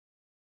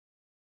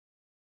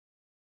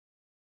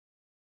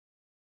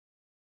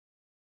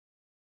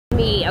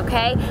Trinity,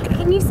 okay?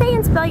 Can you say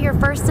and spell your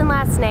first and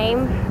last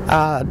name?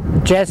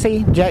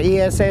 Jesse,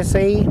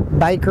 J-E-S-S-E,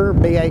 Baker,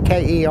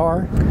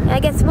 B-A-K-E-R. And I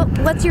guess,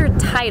 what's your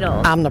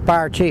title? I'm the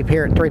fire chief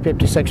here at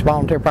 356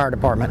 Volunteer Fire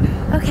Department.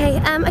 Okay,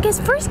 I guess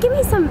first give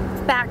me some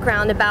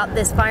background about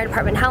this fire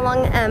department. How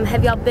long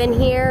have y'all been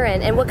here,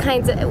 and what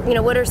kinds of,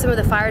 what are some of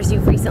the fires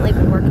you've recently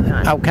been working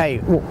on? Okay,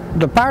 well,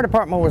 the fire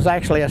department was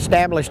actually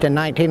established in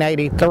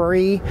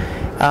 1983.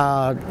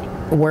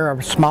 We're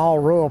a small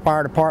rural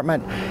fire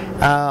department.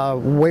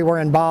 We were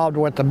involved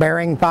with the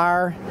Bering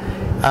fire.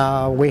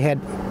 We had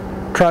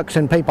trucks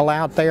and people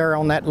out there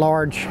on that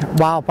large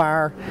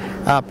wildfire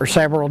for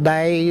several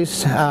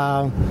days.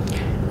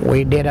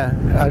 We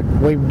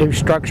do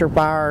structure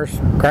fires,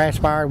 grass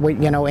fire,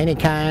 any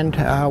kind.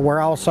 We're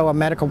also a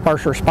medical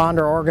first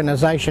responder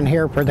organization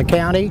here for the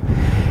county.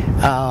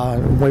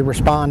 We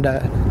respond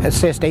to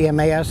assist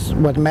EMS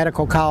with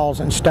medical calls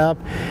and stuff.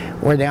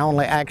 We're the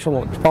only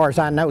actual, as far as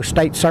I know,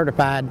 state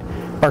certified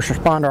first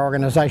responder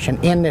organization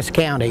in this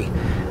county.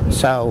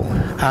 So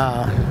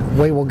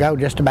we will go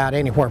just about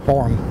anywhere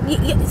for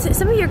them. So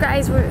some of your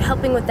guys were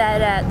helping with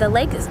that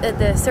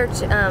the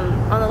search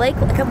on the lake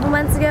a couple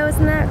months ago,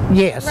 isn't that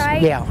yes,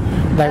 right? Yeah,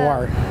 they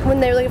were.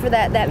 When they were looking for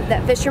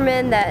that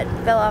fisherman that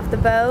fell off the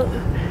boat?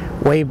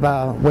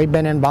 We've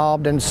been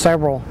involved in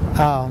several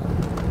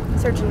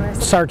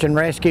search and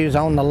rescues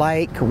on the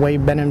lake.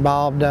 We've been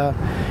involved,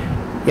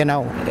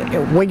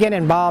 we get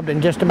involved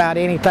in just about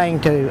anything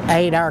to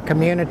aid our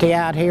community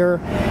out here,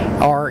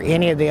 or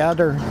any of the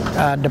other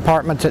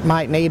departments that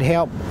might need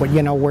help.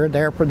 We're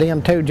there for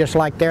them too, just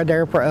like they're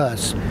there for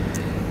us.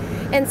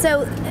 And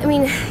so, I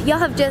mean, y'all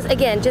have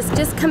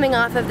just coming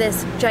off of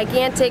this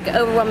gigantic,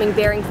 overwhelming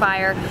Bering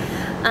fire,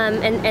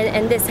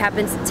 and this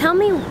happens. Tell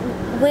me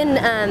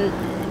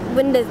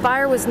when the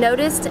fire was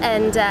noticed,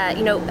 and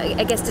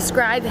I guess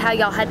describe how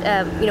y'all had,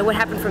 what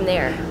happened from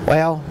there.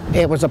 Well,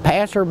 it was a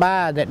passerby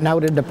that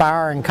noted the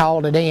fire and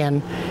called it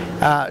in.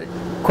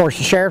 Of course,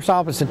 the sheriff's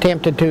office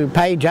attempted to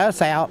page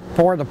us out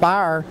for the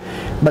fire,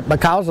 but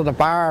because of the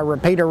fire, our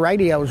repeater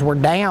radios were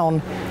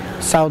down,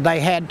 so they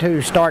had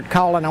to start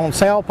calling on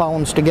cell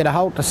phones to get a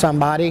hold of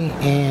somebody.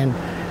 And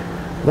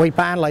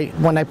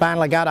when they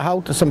finally got a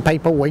hold of some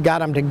people, we got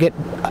them to get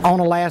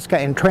on Alaska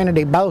and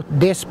Trinity both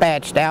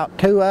dispatched out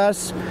to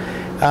us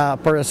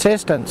for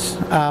assistance.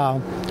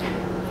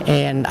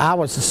 And I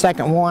was the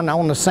second one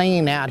on the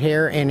scene out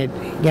here, and it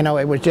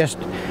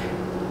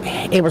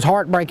was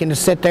heartbreaking to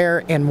sit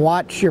there and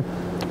watch your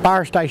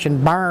fire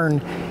station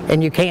burn,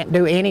 and you can't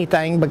do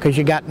anything because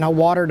you got no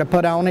water to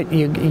put on it.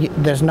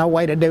 There's no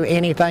way to do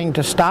anything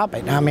to stop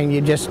it. I mean,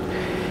 it's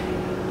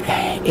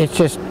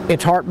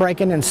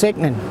heartbreaking and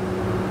sickening,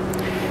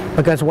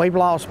 because we've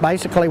lost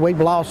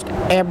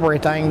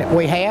everything that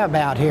we have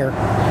out here,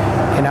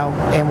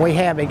 and we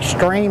have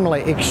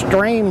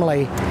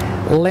extremely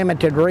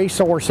limited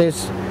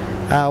resources.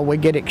 We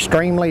get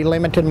extremely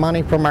limited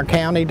money from our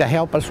county to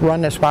help us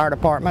run this fire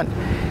department.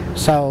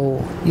 So,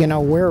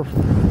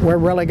 we're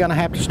really going to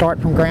have to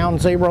start from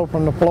ground zero,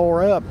 from the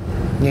floor up,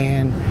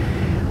 and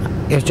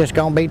it's just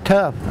going to be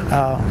tough.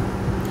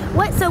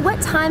 So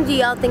what time do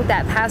y'all think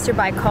that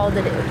passerby called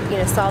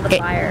that saw the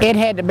fire? It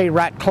had to be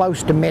right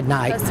close to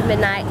midnight. Close to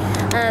midnight.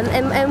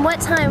 And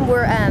what time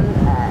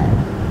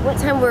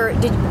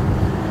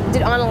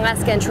did on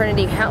Alaska and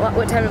Trinity?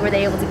 What time were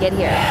they able to get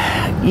here?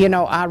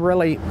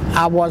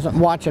 I wasn't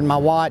watching my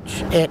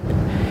watch.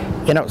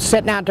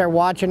 Sitting out there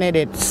watching it,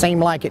 it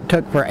seemed like it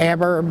took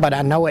forever, but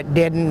I know it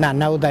didn't. I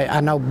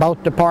know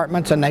both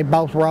departments, and they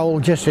both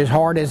rolled just as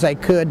hard as they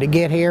could to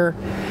get here,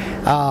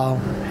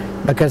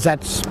 because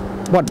that's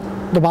what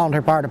the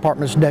volunteer fire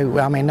departments do.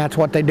 I mean, that's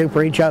what they do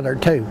for each other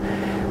too.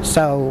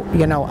 So,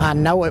 I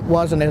know it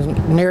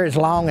wasn't near as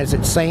long as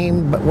it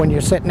seemed, but when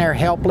you're sitting there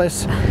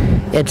helpless,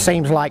 it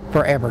seems like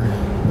forever.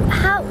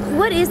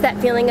 What is that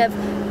feeling of,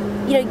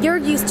 you're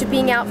used to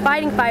being out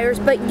fighting fires,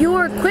 but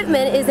your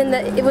equipment is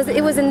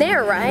it was in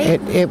there, right?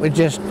 It was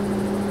just,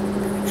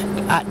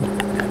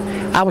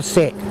 I was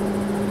sick.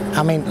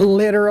 I mean,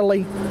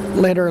 literally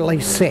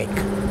sick,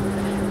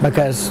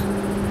 because,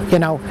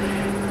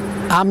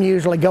 I'm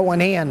usually going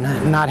in,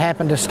 not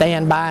having to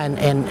stand by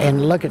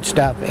and look at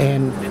stuff,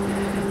 and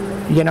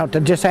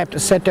to just have to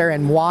sit there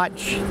and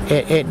watch,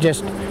 I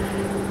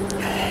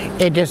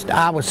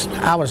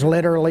was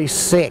literally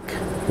sick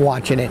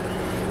watching it.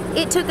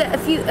 It took a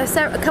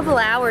couple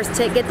hours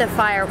to get the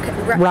fire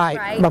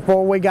right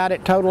before we got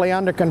it totally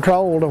under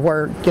control to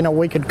where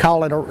we could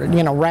call it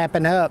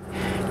wrapping up.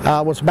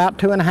 Was about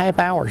 2.5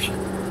 hours.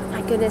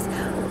 My goodness.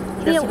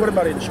 What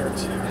about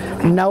insurance?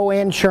 No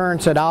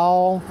insurance at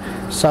all.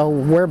 So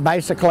we're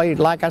basically,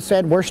 like I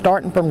said, we're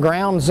starting from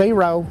ground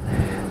zero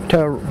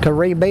to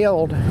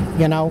rebuild.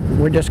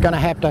 We're just going to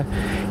have to,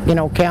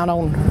 count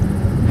on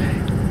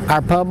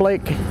our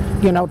public,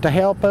 to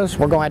help us.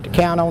 We're going to have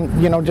to count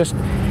on, just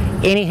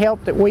any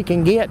help that we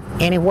can get,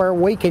 anywhere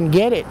we can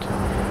get it,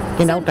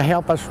 to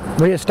help us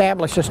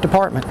reestablish this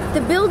department.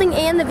 The building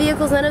and the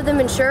vehicles, none of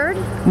them insured?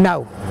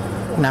 No.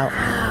 Wow.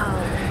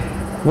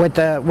 with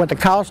the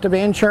cost of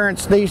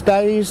insurance these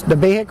days, the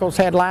vehicles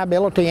had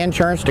liability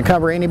insurance to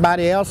cover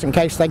anybody else in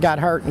case they got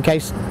hurt, in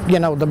case, you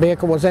know, the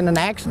vehicle was in an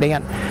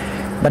accident.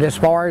 But as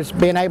far as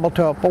being able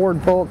to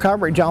afford full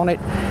coverage on it,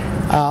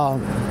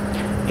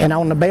 and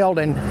on the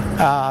building,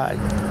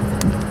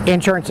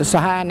 insurance is so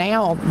high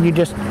now, you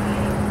just,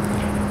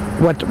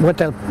 with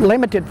the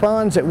limited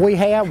funds that we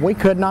have, we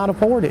could not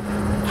afford it.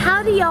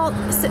 How do y'all,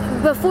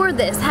 before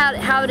this,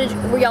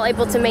 were y'all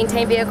able to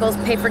maintain vehicles,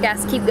 pay for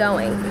gas, keep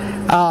going?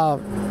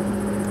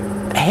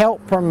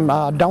 Help from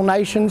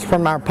donations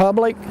from our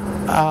public.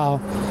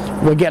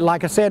 We get,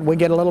 like I said, we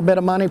get a little bit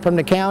of money from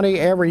the county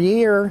every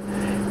year,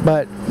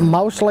 but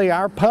mostly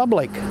our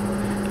public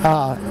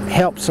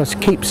helps us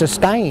keep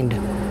sustained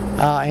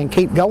and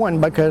keep going,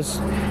 because,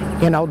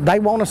 you know, they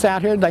want us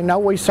out here. They know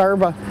we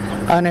serve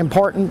an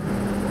important,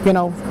 you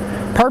know,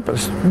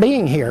 purpose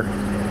being here.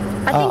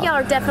 I think y'all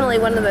are definitely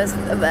one of the most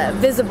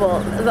visible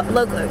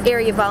local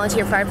area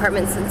volunteer fire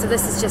departments, and so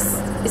this is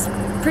it's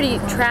pretty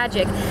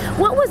tragic.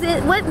 What was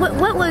it? What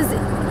was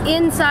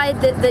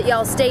inside the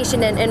y'all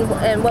station,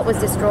 and what was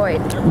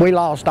destroyed? We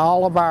lost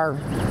all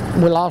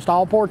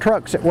 4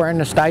 trucks that were in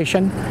the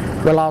station.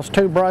 We lost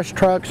 2 brush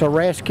trucks, a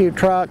rescue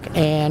truck,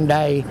 and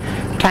a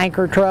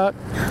tanker truck.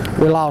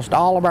 We lost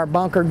all of our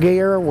bunker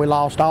gear. We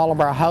lost all of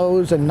our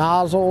hose and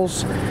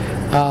nozzles.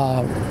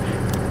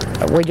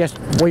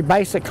 We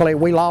basically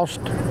lost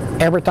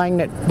everything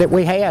that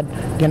we had,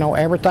 you know,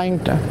 everything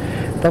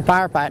for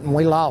firefighting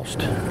we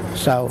lost.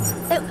 So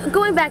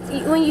going back,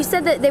 when you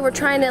said that they were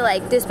trying to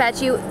like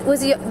dispatch you,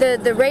 was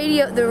the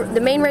radio, the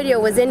main radio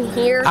was in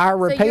here? Our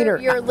repeater,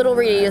 so your little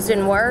radios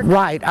didn't work?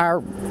 Right,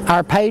 our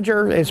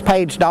pager is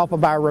paged off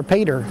of our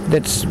repeater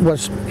that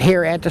was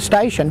here at the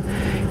station,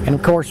 and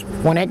of course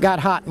when it got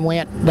hot and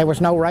went, there was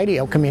no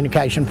radio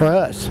communication for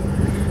us.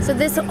 So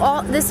this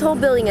whole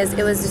building was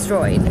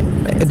destroyed?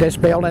 This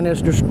building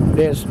is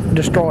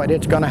destroyed.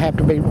 It's going to have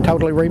to be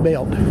totally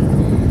rebuilt.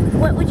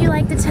 What would you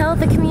like to tell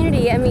the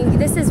community? I mean,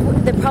 this is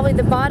probably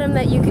the bottom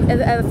that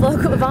a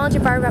local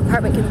volunteer fire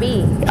department can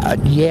be.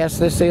 Yes,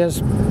 this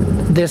is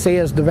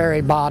the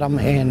very bottom,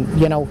 and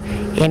you know,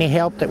 any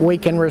help that we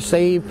can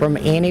receive from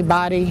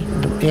anybody,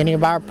 any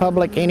of our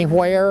public,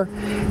 anywhere,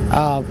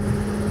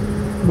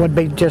 would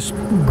be just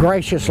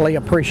graciously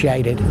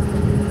appreciated.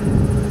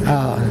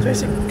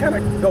 Jason, kind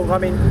of go. I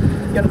mean,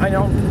 you know, I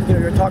know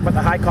you're talking about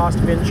the high cost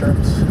of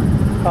insurance.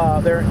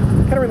 They're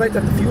kind of relate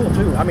that to fuel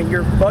too. I mean,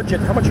 your budget.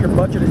 How much of your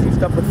budget is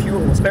used up with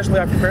fuel, especially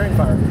after bearing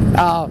fire?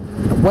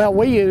 Well,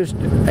 we used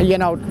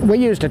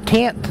a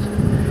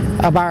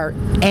tenth of our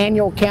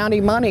annual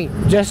county money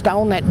just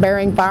on that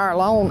bearing fire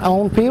alone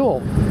on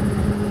fuel.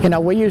 You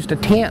know, we used a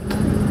tenth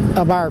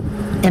of our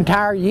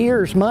entire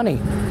year's money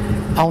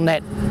on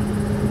that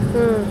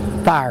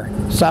fire.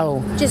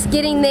 So just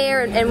getting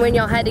there, and when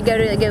y'all had to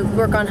go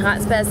work on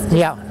hot spots,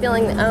 yeah,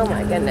 feeling, oh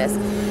my goodness.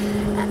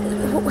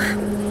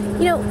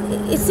 You know,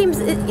 it seems,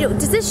 you know,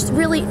 does this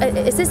really,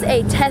 is this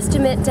a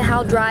testament to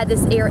how dry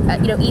this area,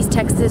 you know, East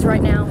Texas is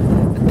right now?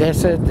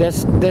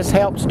 This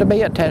helps to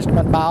be a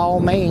testament by all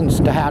means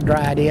to how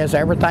dry it is.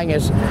 Everything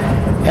is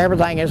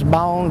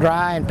bone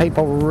dry, and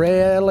people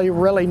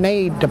really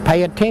need to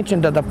pay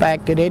attention to the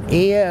fact that it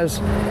is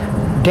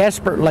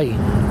desperately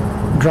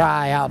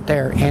dry out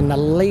there, and the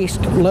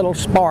least little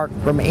spark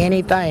from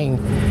anything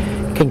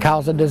can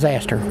cause a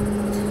disaster.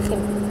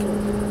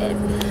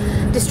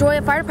 Destroy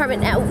a fire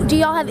department. Now, do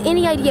y'all have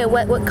any idea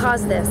what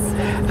caused this?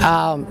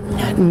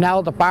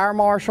 No, the fire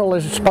marshal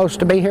is supposed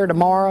to be here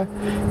tomorrow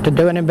to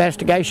do an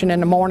investigation in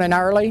the morning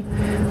early,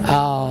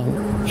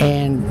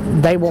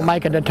 and they will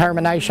make a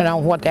determination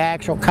on what the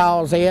actual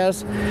cause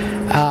is.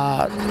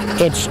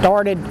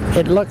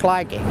 It looked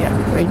like,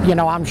 you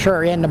know, I'm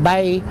sure in the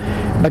bay,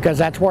 because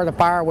that's where the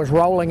fire was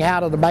rolling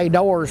out of the bay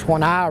doors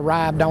when I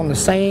arrived on the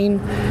scene.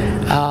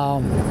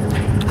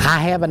 I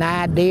have an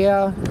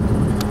idea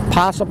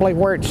possibly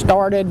where it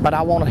started, but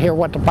I want to hear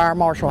what the fire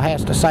marshal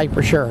has to say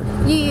for sure.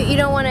 You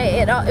don't want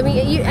to, I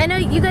mean, I know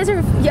you guys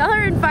y'all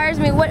are in fires.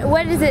 I mean,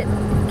 what is it?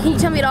 Can you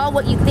tell me at all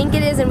what you think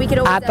it is, and we could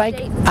always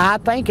update? I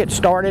think it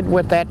started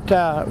with that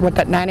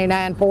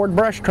 99 Ford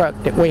brush truck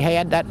that we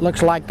had. That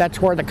looks like that's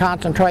where the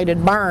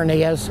concentrated burn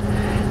is.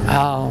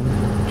 How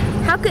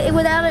could,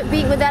 without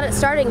it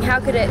starting, how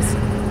could it?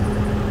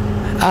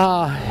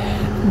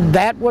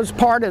 That was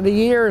part of the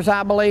years,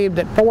 I believe,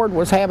 that Ford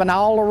was having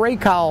all the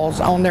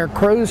recalls on their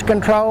cruise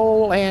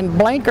control and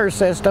blinker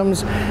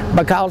systems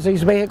because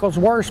these vehicles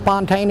were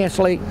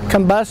spontaneously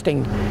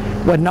combusting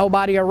with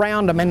nobody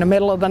around them in the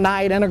middle of the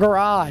night in a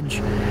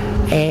garage.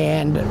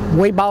 And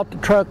we bought the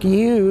truck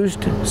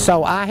used,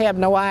 so I have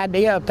no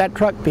idea if that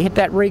truck hit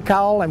that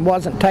recall and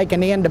wasn't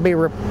taken in to be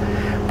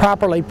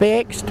properly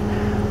fixed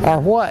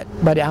or what.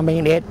 But I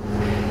mean,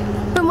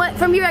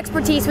 From your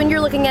expertise, when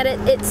you're looking at it,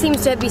 it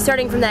seems to be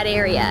starting from that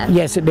area.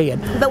 Yes, it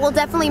did. But we'll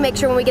definitely make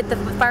sure when we get the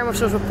fire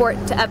marshal's report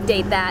to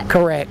update that.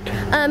 Correct.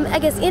 I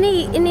guess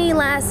any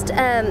last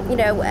how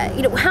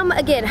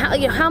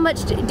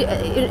much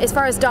as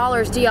far as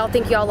dollars do y'all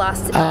think y'all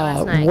lost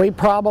last night? We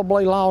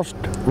probably lost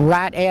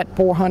right at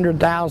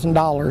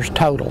 $400,000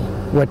 total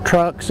with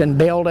trucks and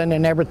building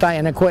and everything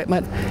and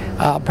equipment.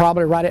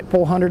 Probably right at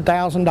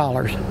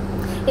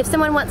 $400,000. If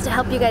someone wants to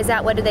help you guys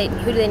out, who do they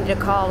need to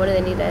call? What do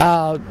they need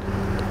to?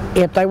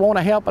 If they want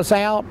to help us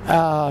out,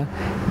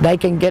 they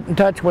can get in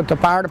touch with the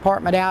fire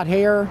department out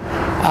here.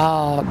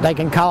 They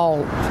can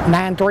call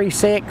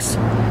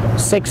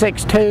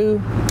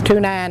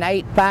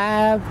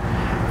 936-662-2985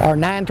 or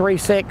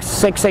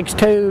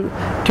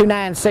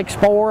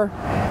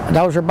 936-662-2964.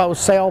 Those are both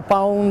cell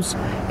phones,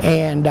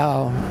 and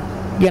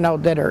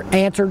that are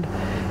answered.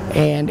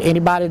 And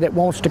anybody that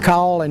wants to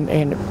call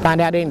and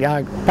find out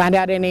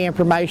any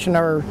information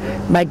or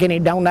make any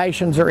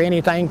donations or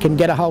anything can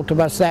get a hold of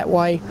us that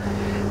way.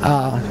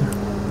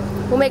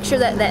 We'll make sure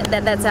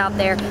that's out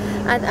there.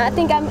 I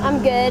think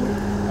I'm good.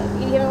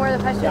 You have any more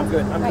other questions? Yeah, I'm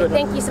good. I'm good.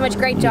 Thank you so much.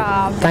 Great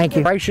job. Thank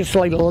you.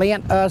 Graciously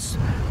lent us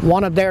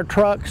one of their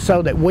trucks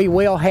so that we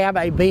will have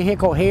a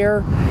vehicle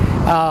here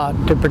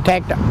to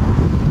protect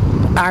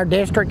our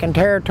district and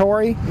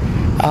territory.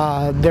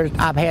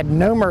 I've had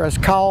numerous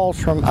calls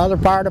from other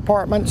fire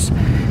departments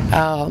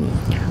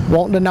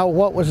wanting to know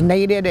what was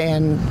needed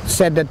and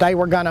said that they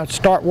were going to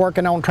start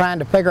working on trying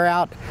to figure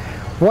out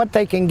what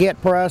they can get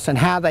for us and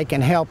how they can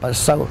help us.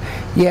 So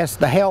yes,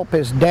 the help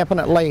is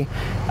definitely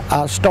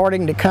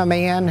starting to come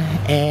in,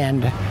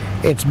 and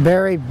it's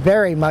very,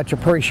 very much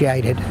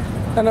appreciated.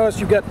 I noticed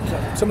you've got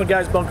some of the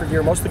guys' bunker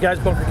gear. Most of the guys'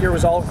 bunker gear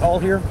was all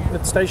here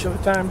at the station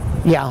at the time?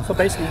 Yeah. So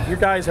basically, your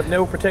guys have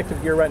no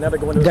protective gear right now to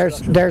go into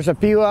the There's a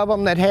few of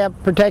them that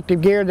have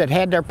protective gear that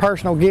had their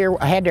personal gear,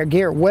 had their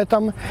gear with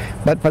them,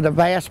 but for the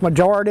vast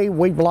majority,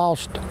 we've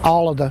lost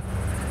all of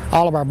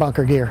our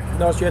bunker gear.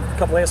 Noticed you had a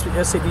couple of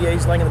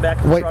SCBAs laying in the back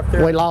of the truck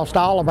there? We lost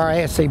all of our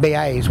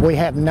SCBAs. We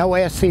have no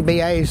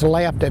SCBAs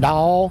left at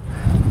all,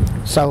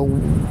 so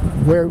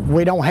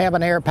we don't have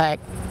an air pack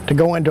to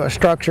go into a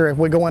structure. If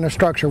we go in a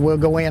structure, we'll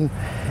go in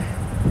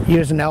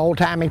using the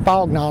old-timey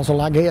fog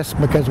nozzle, I guess,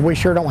 because we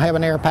sure don't have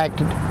an air pack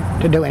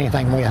to do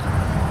anything with.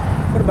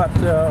 What about,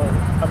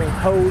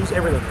 hose,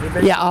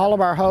 everything? Yeah, all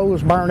of our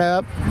hose burn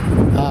up.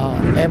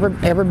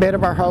 Every bit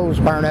of our hose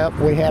burn up.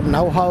 We have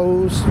no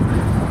hose,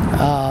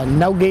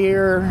 no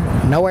gear,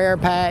 no air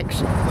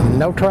packs,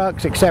 no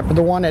trucks except for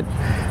the one that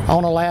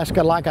on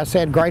Alaska, like I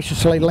said,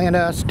 graciously lent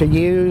us to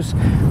use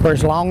for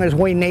as long as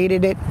we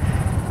needed it,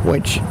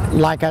 which,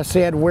 like I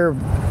said, we're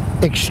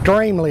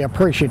extremely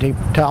appreciative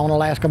to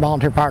Alaska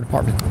Volunteer Fire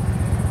Department.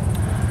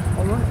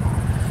 All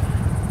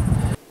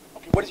right.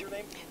 Okay, what is your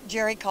name?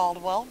 Jerry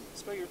Caldwell.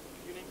 Spell your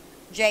name.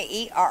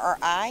 Jerry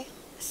Caldwell.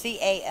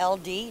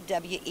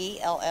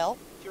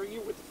 Jerry,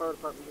 you're with the fire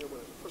department here,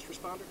 what, first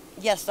responder?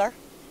 Yes, sir.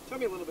 Tell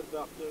me a little bit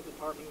about the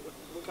department,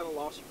 what kind of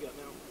loss you've got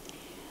now.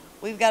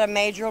 We've got a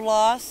major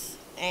loss,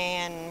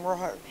 and we're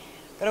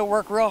going to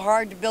work real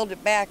hard to build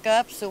it back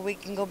up so we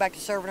can go back to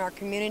serving our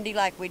community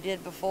like we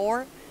did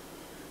before.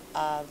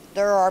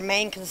 They're our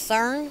main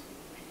concern.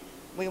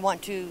 We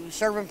want to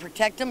serve and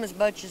protect them as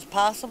much as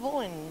possible,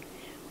 and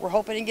we're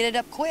hoping to get it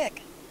up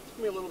quick.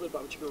 Tell me a little bit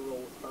about your role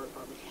with the fire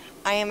department.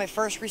 I am a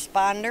first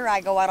responder. I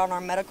go out on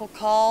our medical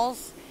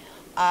calls.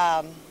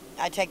 I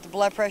take the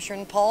blood pressure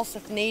and pulse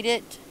if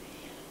needed.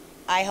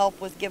 I help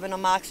with giving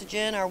them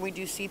oxygen, or we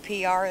do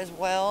CPR as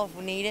well if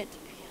we need it,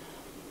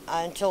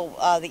 until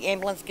the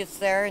ambulance gets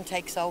there and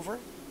takes over.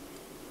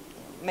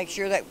 Make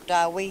sure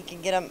that we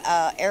can get them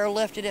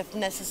airlifted if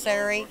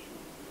necessary,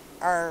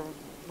 or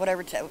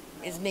whatever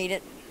is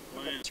needed.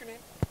 What's your name?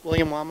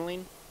 William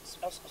Wameling.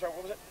 Sorry,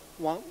 what was it?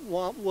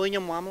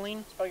 William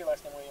Wameling. Spell your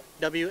last name, William.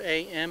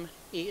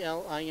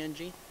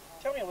 W-A-M-E-L-I-N-G.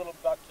 Tell me a little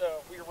about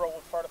your role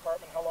with the fire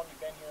department, how long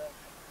you've been here,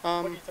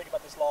 and what do you think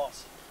about this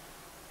loss?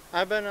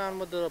 I've been on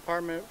with the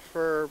department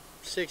for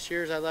 6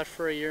 years. I left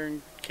for a year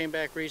and came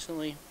back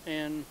recently,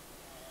 and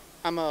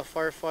I'm a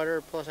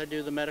firefighter, plus I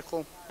do the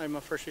medical. I'm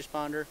a first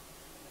responder.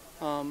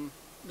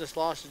 This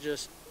loss is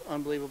just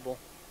unbelievable.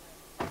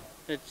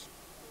 It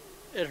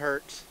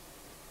hurts.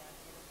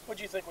 What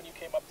did you think when you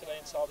came up today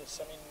and saw this?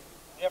 I mean,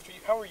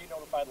 how were you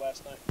notified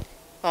last night?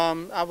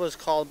 I was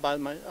called by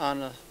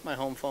on my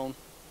home phone.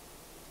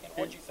 And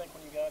what did you think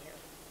when you got here?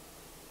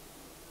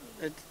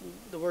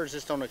 The words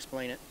just don't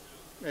explain it.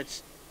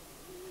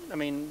 I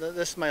mean,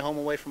 this is my home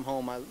away from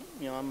home.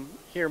 I'm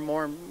here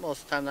more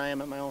most of the time than I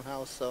am at my own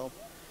house, so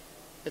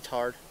it's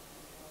hard.